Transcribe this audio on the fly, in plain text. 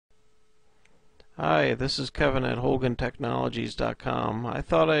Hi, this is Kevin at HoganTechnologies.com. I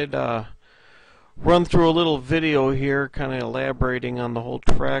thought I'd run through a little video here, kind of elaborating on the whole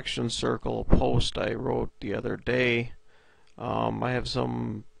traction circle post I wrote the other day. I have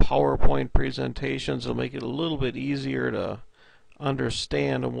some PowerPoint presentations that'll make it a little bit easier to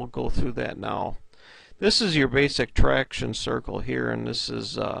understand, and we'll go through that now. This is your basic traction circle here, and this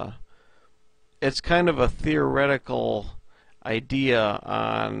is it's kind of a theoretical idea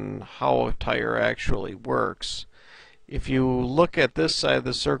on how a tire actually works. If you look at this side of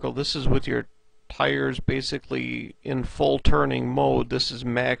the circle, this is with your tires basically in full turning mode. This is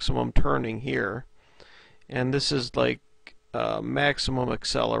maximum turning here, and this is like maximum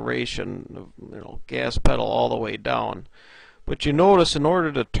acceleration, gas pedal all the way down. But you notice in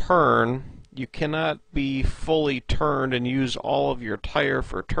order to turn, you cannot be fully turned and use all of your tire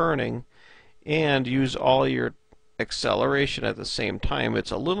for turning and use all your acceleration at the same time.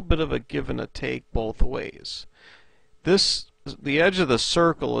 It's a little bit of a give and a take both ways. The edge of the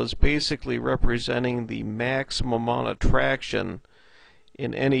circle is basically representing the maximum amount of traction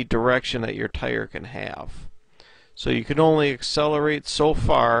in any direction that your tire can have. So you can only accelerate so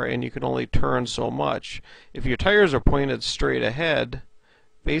far and you can only turn so much. If your tires are pointed straight ahead,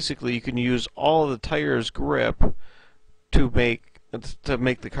 basically you can use all of the tire's grip to make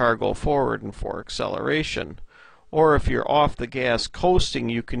the car go forward and for acceleration. Or if you're off the gas coasting,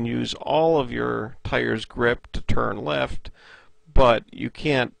 you can use all of your tire's grip to turn left, but you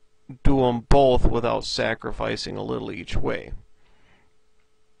can't do them both without sacrificing a little each way.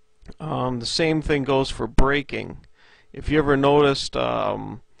 The same thing goes for braking. If you ever noticed,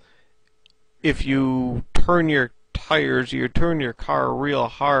 if you turn your tires, you turn your car real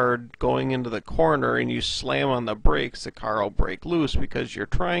hard going into the corner and you slam on the brakes, the car will break loose because you're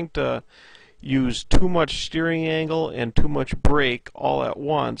trying to use too much steering angle and too much brake all at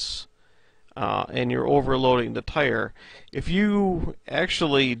once, and you're overloading the tire. If you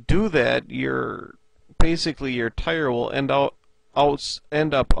actually do that, basically your tire will end up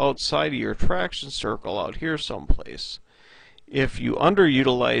outside of your traction circle out here someplace. If you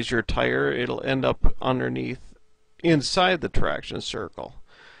underutilize your tire, it'll end up inside the traction circle.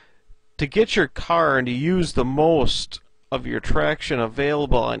 To get your car and to use the most of your traction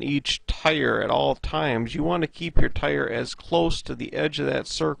available on each tire at all times, you want to keep your tire as close to the edge of that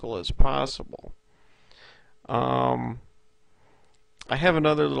circle as possible. I have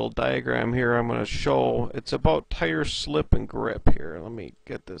another little diagram here I'm going to show. It's about tire slip and grip here. Let me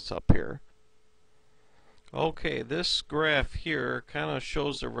get this up here. Okay, this graph here kind of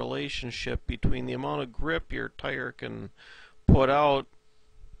shows the relationship between the amount of grip your tire can put out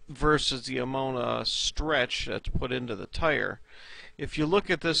versus the amount of stretch that's put into the tire. If you look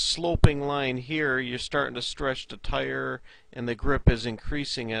at this sloping line here, you're starting to stretch the tire and the grip is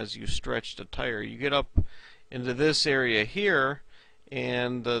increasing as you stretch the tire. You get up into this area here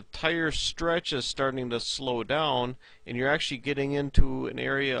and the tire stretch is starting to slow down, and you're actually getting into an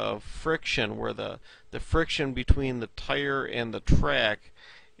area of friction where the friction between the tire and the track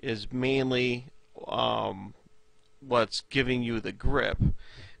is mainly what's giving you the grip.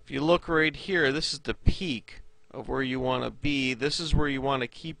 If you look right here, this is the peak of where you want to be. This is where you want to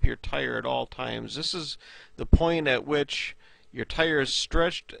keep your tire at all times. This is the point at which your tire is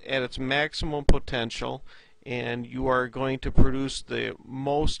stretched at its maximum potential, and you are going to produce the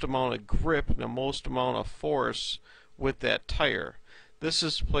most amount of grip and the most amount of force with that tire. This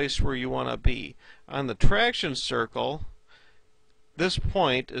is the place where you want to be. On the traction circle, this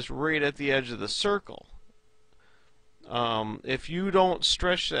point is right at the edge of the circle. If you don't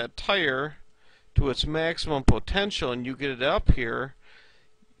stretch that tire to its maximum potential and you get it up here,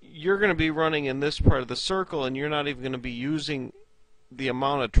 you're going to be running in this part of the circle and you're not even going to be using the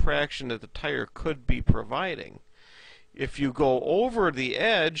amount of traction that the tire could be providing. If you go over the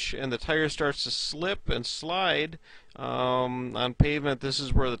edge and the tire starts to slip and slide on pavement, this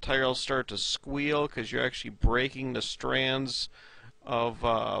is where the tire will start to squeal because you're actually breaking the strands of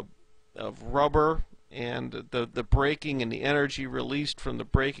rubber, and the braking and the energy released from the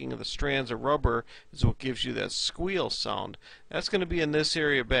breaking of the strands of rubber is what gives you that squeal sound. That's going to be in this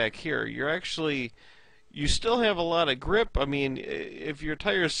area back here. You still have a lot of grip. I mean, if your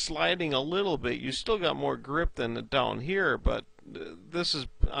tire is sliding a little bit, you still got more grip than down here, but this is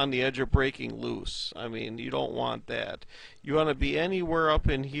on the edge of breaking loose. I mean, you don't want that. You want to be anywhere up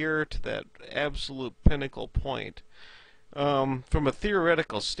in here to that absolute pinnacle point. From a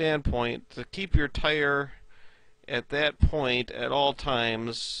theoretical standpoint, to keep your tire at that point at all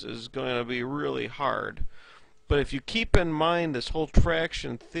times is going to be really hard. But if you keep in mind this whole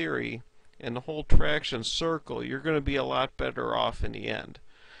traction theory and the whole traction circle, you're going to be a lot better off in the end.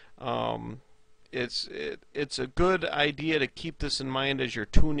 it's a good idea to keep this in mind as you're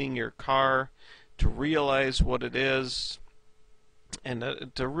tuning your car, to realize what it is,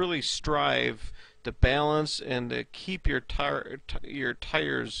 and to really strive to balance and to keep your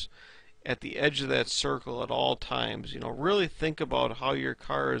tires at the edge of that circle at all times. You know, really think about how your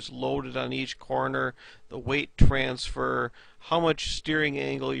car is loaded on each corner, the weight transfer, how much steering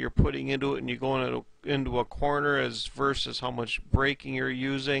angle you're putting into it, and you're going into a corner as versus how much braking you're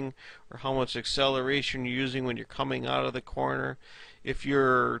using or how much acceleration you're using when you're coming out of the corner. If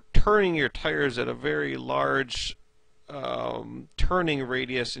you're turning your tires at a very large turning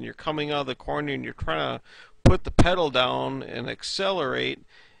radius and you're coming out of the corner and you're trying to put the pedal down and accelerate,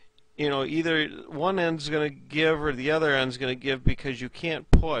 you know, either one end's going to give or the other end's going to give, because you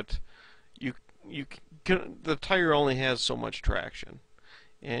can't put the tire only has so much traction,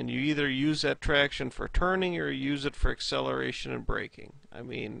 and you either use that traction for turning or you use it for acceleration and braking. I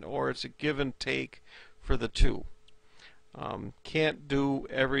mean, or it's a give and take for the two. Can't do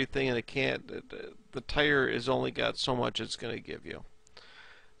everything, and the tire is only got so much it's going to give you.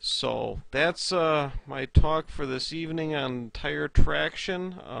 So that's my talk for this evening on tire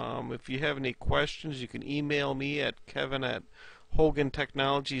traction. If you have any questions, you can email me at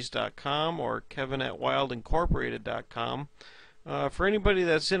kevin@hogantechnologies.com or kevin@wildincorporated.com. For anybody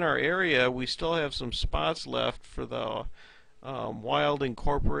that's in our area, we still have some spots left for the Wild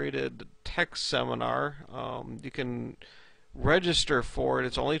Incorporated Tech Seminar. You can register for it.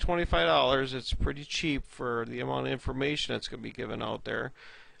 It's only $25. It's pretty cheap for the amount of information that's going to be given out there.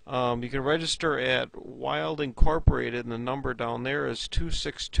 You can register at Wild Incorporated, and the number down there is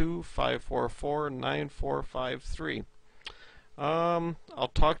 262-544-9453.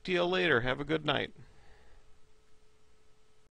 I'll talk to you later. Have a good night.